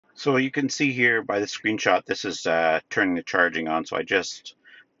So you can see here by the screenshot, this is turning the charging on. So I just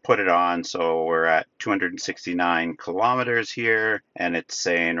put it on. So we're at 269 kilometers here, and it's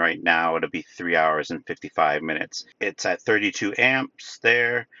saying right now it'll be 3 hours and 55 minutes. It's at 32 amps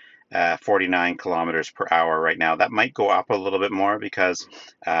there. 49 kilometers per hour right now. That might go up a little bit more because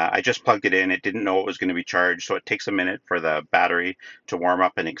I just plugged it in. It didn't know it was going to be charged, so it takes a minute for the battery to warm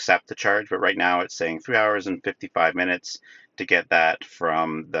up and accept the charge. But right now it's saying 3 hours and 55 minutes to get that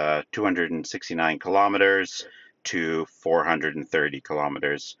from the 269 kilometers to 430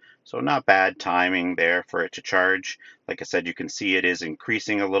 kilometers. So not bad timing there for it to charge. Like I said, you can see it is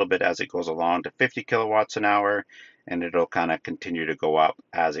increasing a little bit as it goes along to 50 kilowatts an hour, and it'll kind of continue to go up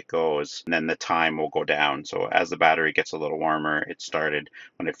as it goes. And then the time will go down. So as the battery gets a little warmer, it started,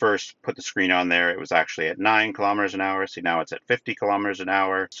 when I first put the screen on there, it was actually at 9 kilometers an hour. See, now it's at 50 kilometers an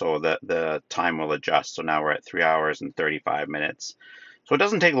hour. So the time will adjust. So now we're at 3 hours and 35 minutes. So it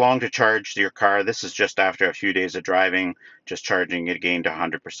doesn't take long to charge your car. This is just after a few days of driving, just charging it again to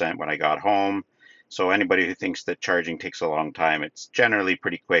 100% when I got home. So anybody who thinks that charging takes a long time, it's generally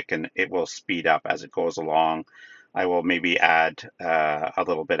pretty quick and it will speed up as it goes along. I will maybe add a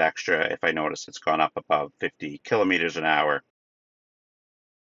little bit extra if I notice it's gone up above 50 kilometers an hour.